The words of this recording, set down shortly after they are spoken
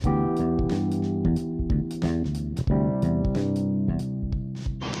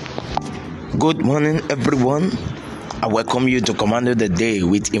Good morning, everyone. I welcome you to Command of the Day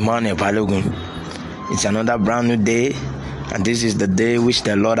with Emmanuel Balogun. It's another brand new day, and this is the day which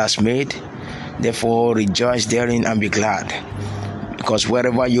the Lord has made. Therefore, rejoice therein and be glad. Because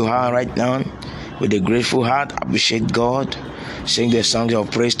wherever you are right now, with a grateful heart, appreciate God. Sing the songs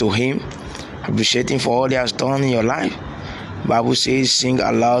of praise to Him. Appreciate Him for all He has done in your life. Bible says, sing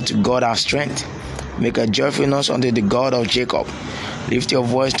aloud to God our strength. Make a joyful noise unto the God of Jacob. Lift your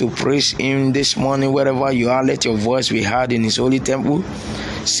voice to praise Him this morning. Wherever you are, let your voice be heard in His holy temple.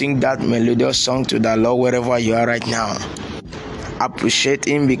 Sing that melodious song to the Lord wherever you are right now. Appreciate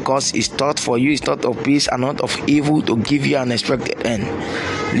Him because His thought for you is thought of peace and not of evil, to give you an expected end.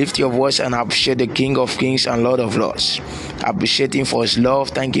 Lift your voice and appreciate the King of Kings and Lord of Lords. Appreciate Him for His love.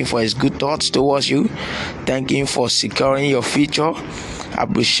 Thank Him for His good thoughts towards you. Thank Him for securing your future.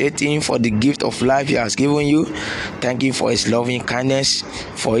 Appreciate Him for the gift of life He has given you. Thank Him for His loving kindness,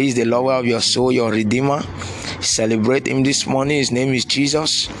 for He is the lover of your soul, your Redeemer. Celebrate Him this morning. His name is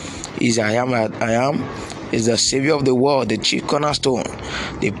Jesus. He is I am that I am. He is the Savior of the world, the chief cornerstone,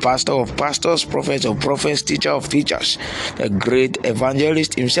 the pastor of pastors, prophet of prophets, teacher of teachers, the great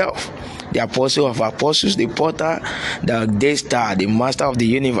evangelist Himself, the apostle of apostles, the potter, the day star, the master of the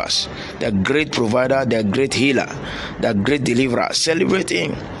universe, the great provider, the great healer, the great deliverer. Celebrate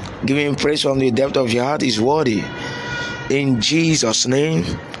Him. Give Him praise from the depth of your heart. Is worthy. In Jesus' name,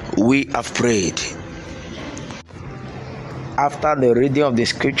 we have prayed. After the reading of the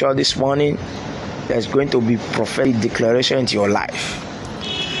scripture this morning, there's going to be prophetic declaration into your life.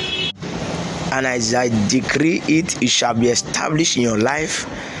 And as I decree it, it shall be established in your life.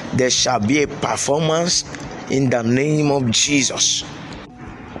 There shall be a performance in the name of Jesus.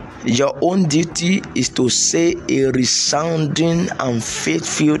 Your own duty is to say a resounding and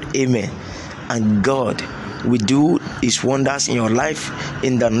faith-filled amen. And God will do His wonders in your life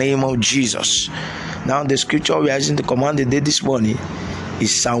in the name of Jesus. Now the scripture we are using to command the day this morning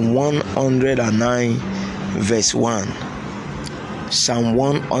is Psalm 109 verse 1. Psalm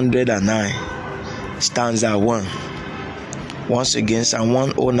 109 stanza 1. Once again, Psalm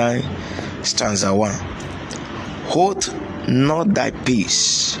 109 stanza 1. Hold not thy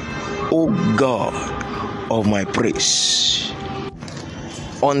peace, O God of my praise.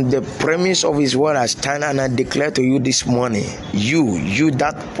 On the premise of His word, I stand and I declare to you this morning, you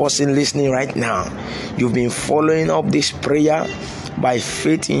that person listening right now, you've been following up this prayer by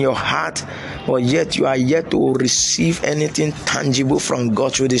faith in your heart, but yet you are yet to receive anything tangible from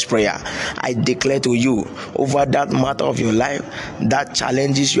God through this prayer. I declare to you, over that matter of your life, that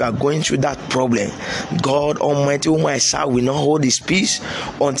challenges you are going through, that problem, God Almighty, whom I serve, will not hold His peace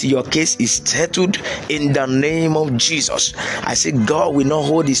until your case is settled in the name of Jesus. I say God will not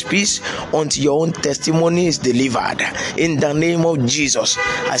hold His peace until your own testimony is delivered in the name of Jesus.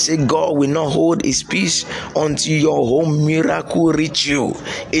 I say God will not hold His peace until your own miracle reach you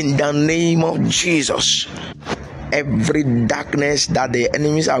in the name of Jesus. Every darkness that the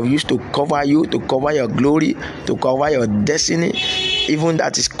enemies have used to cover you, to cover your glory, to cover your destiny, even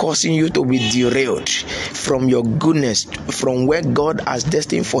that is causing you to be derailed from your goodness, from where God has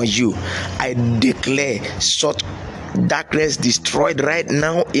destined for you, I declare such darkness destroyed right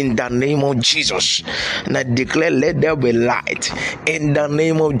now in the name of Jesus. And I declare, let there be light in the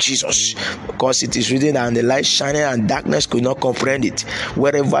name of Jesus, because it is written that the light shining and darkness could not comprehend it.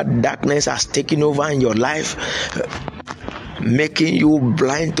 Wherever darkness has taken over in your life, making you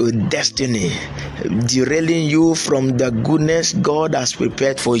blind to destiny, derailing you from the goodness God has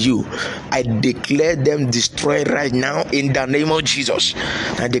prepared for you, I declare them destroyed right now in the name of Jesus.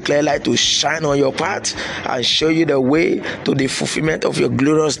 I declare light to shine on your path and show you the way to the fulfillment of your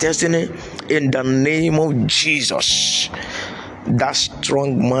glorious destiny in the name of Jesus. That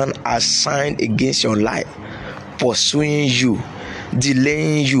strong man assigned against your life, pursuing you,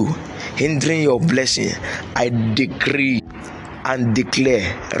 delaying you, hindering your blessing, I decree and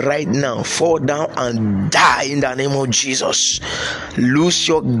declare right now, fall down and die in the name of Jesus. Lose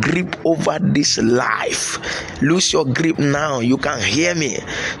your grip over this life. Lose your grip now. You can hear me.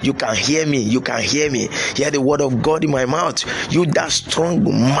 You can hear me. You can hear me. Hear the word of God in my mouth. You, that strong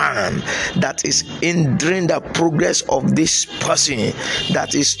man that is hindering the progress of this person,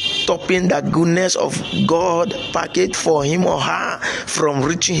 that is stopping the goodness of God package for him or her from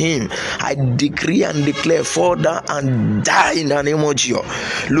reaching him, I decree and declare, fall down and die in the name of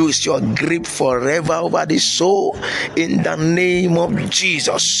Jesus. Lose your grip forever over this soul in the name of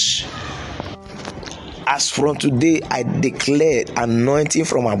Jesus. As from today, I declare anointing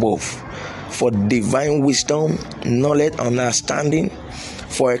from above for divine wisdom, knowledge, understanding,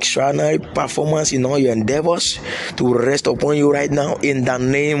 for extraordinary performance in all your endeavors to rest upon you right now in the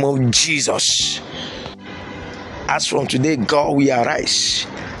name of Jesus. As from today, God will arise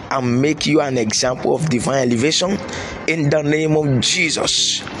and make you an example of divine elevation in the name of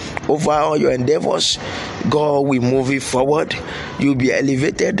Jesus. Over all your endeavors, God will move you forward. You'll be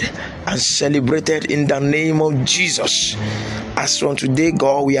elevated and celebrated in the name of Jesus. As from today,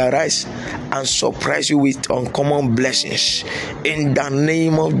 God will arise and surprise you with uncommon blessings in the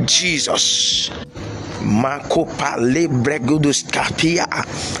name of Jesus.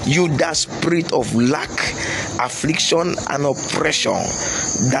 You that spirit of lack, affliction, and oppression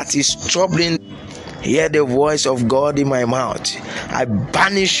that is troubling, hear the voice of God in my mouth. I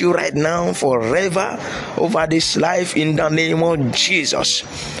banish you right now forever over this life in the name of Jesus.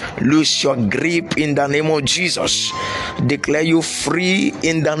 Lose your grip in the name of Jesus. Declare you free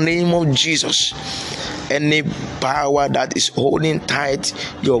in the name of Jesus. Any power that is holding tight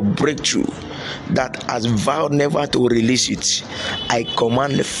your breakthrough, that has vowed never to release it, I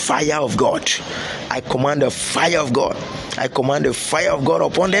command the fire of God. I command the fire of God. I command the fire of God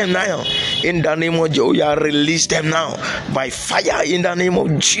upon them now. In the name of Jehovah, release them now by fire in the name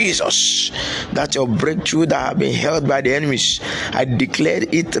of Jesus. That your breakthrough that have been held by the enemies, I declare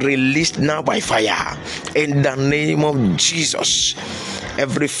it released now by fire in the name of Jesus.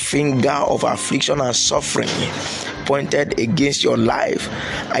 Every finger of affliction and suffering pointed against your life,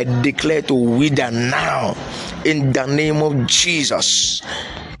 I declare to wither now in the name of Jesus.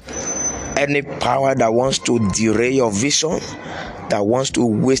 Any power that wants to derail your vision, that wants to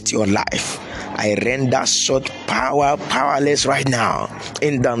waste your life, I render such power powerless right now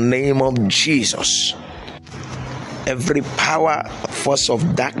in the name of Jesus. Every power, force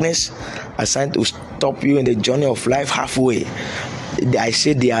of darkness assigned to stop you in the journey of life halfway, I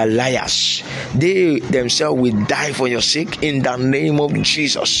say they are liars. They themselves will die for your sake in the name of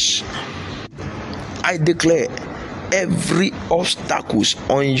Jesus. I declare every obstacles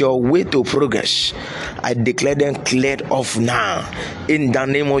on your way to progress, I declare them cleared off now in the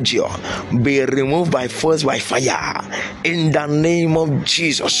name of Jesus. Be removed by force, by fire in the name of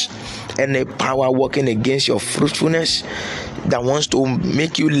Jesus. Any power working against your fruitfulness that wants to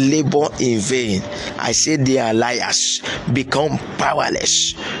make you labor in vain, I say they are liars. Become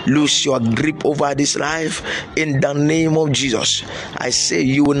powerless. Lose your grip over this life in the name of Jesus. I say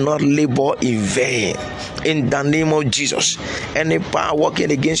you will not labor in vain in the name of Jesus. Any power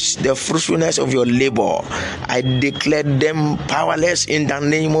working against the fruitfulness of your labor, I declare them powerless in the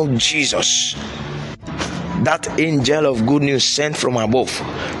name of Jesus. That angel of good news sent from above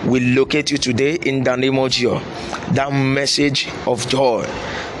will locate you today in the name of Jesus. That message of joy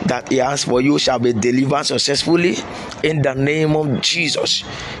that he has for you shall be delivered successfully in the name of Jesus.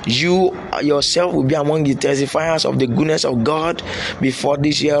 You yourself will be among the testifiers of the goodness of God before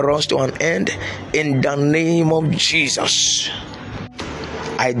this year runs to an end in the name of Jesus.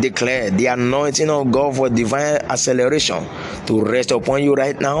 I declare the anointing of God for divine acceleration to rest upon you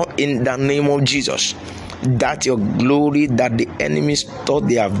right now in the name of Jesus. That your glory that the enemies thought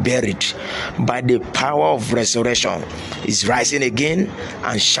they have buried, by the power of resurrection, is rising again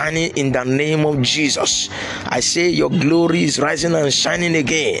and shining in the name of Jesus. I say your glory is rising and shining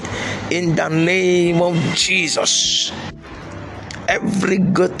again in the name of Jesus. Every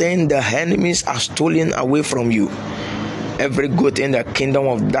good thing the enemies are stolen away from you, every good thing the kingdom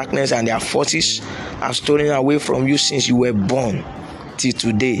of darkness and their forces are stolen away from you since you were born till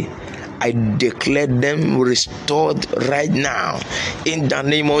today, I declare them restored right now in the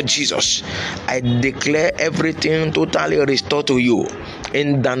name of Jesus. I declare everything totally restored to you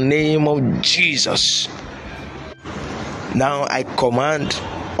in the name of Jesus. Now I command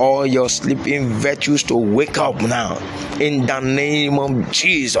all your sleeping virtues to wake up now in the name of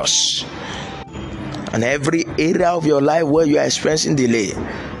Jesus. And every area of your life where you are experiencing delay,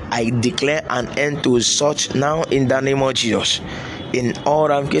 I declare an end to such now in the name of Jesus. In all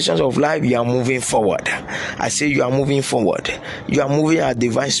ramifications of life, you are moving forward. I say you are moving forward. You are moving at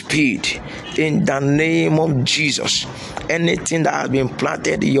divine speed in the name of Jesus. Anything that has been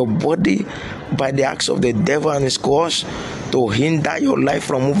planted in your body by the acts of the devil and his cause to hinder your life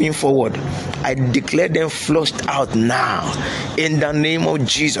from moving forward, I declare them flushed out now in the name of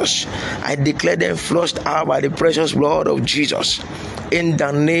Jesus. I declare them flushed out by the precious blood of Jesus in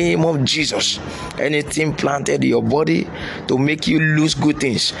the name of Jesus. Anything planted in your body to make you lose good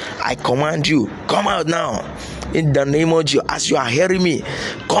things, I command you, come out now in the name of Jesus. As you are hearing me,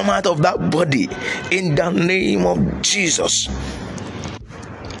 come out of that body in the name of Jesus.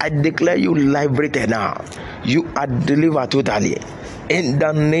 I declare you liberated now. You are delivered totally in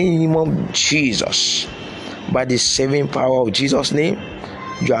the name of Jesus. By the saving power of Jesus' name,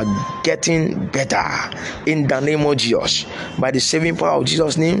 You are getting better in the name of Jesus. By the saving power of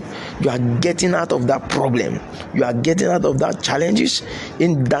Jesus' name, you are getting out of that problem. You are getting out of that challenges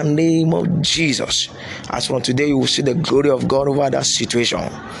in the name of Jesus. As from today, you will see the glory of God over that situation.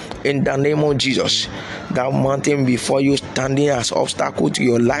 In the name of Jesus, that mountain before you standing as obstacle to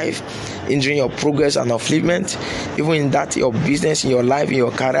your life, hindering your progress and upliftment, even in that your business, in your life, in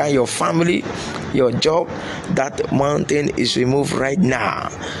your career, your family, your job, that mountain is removed right now.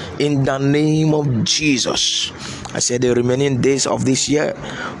 In the name of Jesus, I said the remaining days of this year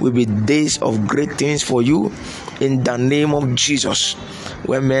will be days of great things for you. In the name of Jesus,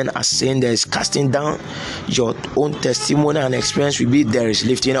 when men are saying there is casting down, your own testimony and experience will be there is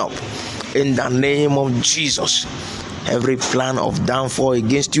lifting up. In the name of Jesus, every plan of downfall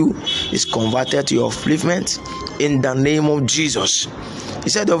against you is converted to your upliftment. In the name of Jesus,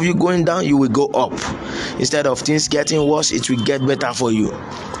 instead of you going down, you will go up. Instead of things getting worse, it will get better for you.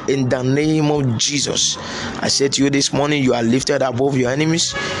 In the name of Jesus, I said to you this morning, you are lifted above your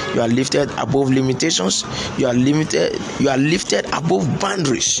enemies. You are lifted above limitations. You are lifted above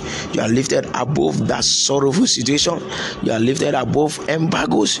boundaries. You are lifted above that sorrowful situation. You are lifted above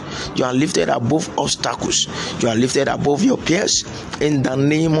embargoes. You are lifted above obstacles. You are lifted above your peers. In the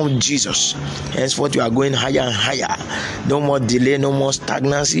name of Jesus, henceforth you are going higher and higher. No more delay, no more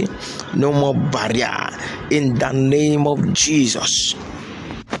stagnancy, no more barrier. In the name of Jesus,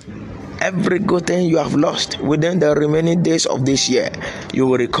 every good thing you have lost within the remaining days of this year, you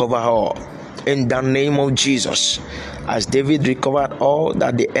will recover all. In the name of Jesus, as David recovered all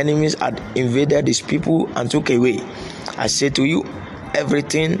that the enemies had invaded his people and took away, I say to you,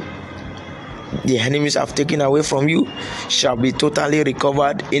 everything the enemies have taken away from you shall be totally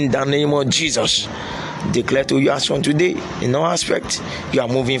recovered in the name of Jesus. Declare to you as from today, in all aspects, you are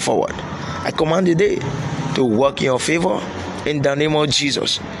moving forward. I command the day to work in your favor in the name of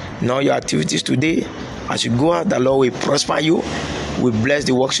Jesus. In all your activities today, as you go out, the Lord will prosper you, will bless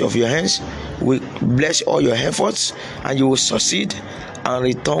the works of your hands, will bless all your efforts, and you will succeed and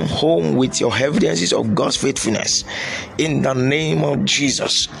return home with your evidences of God's faithfulness. In the name of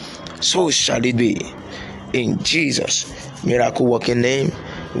Jesus, so shall it be. In Jesus' miracle working name,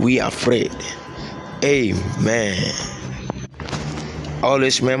 we are prayed. Amen.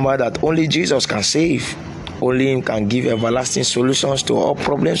 Always remember that only Jesus can save. Only Him can give everlasting solutions to all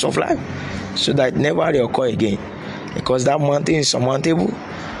problems of life, so that it never occur again. Because that mountain is surmountable,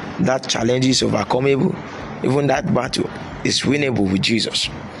 that challenge is overcomable, even that battle is winnable with Jesus.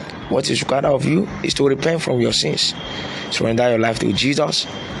 What is required of you is to repent from your sins, surrender your life to Jesus,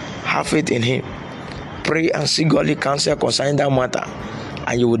 have faith in Him, pray and seek godly counsel concerning that matter,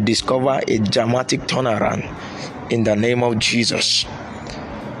 and you will discover a dramatic turnaround in the name of Jesus.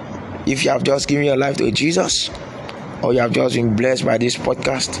 If you have just given your life to Jesus, or you have just been blessed by this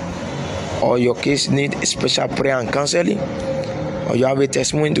podcast, or your case needs special prayer and counseling, or you have a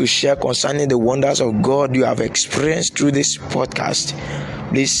testimony to share concerning the wonders of God you have experienced through this podcast,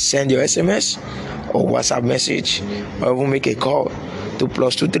 please send your SMS or WhatsApp message, or even make a call to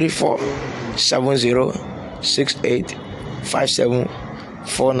 +234 7068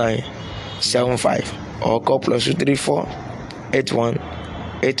 574975, or call +234 81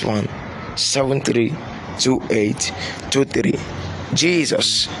 732823.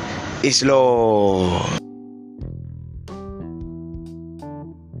 Jesus is Lord.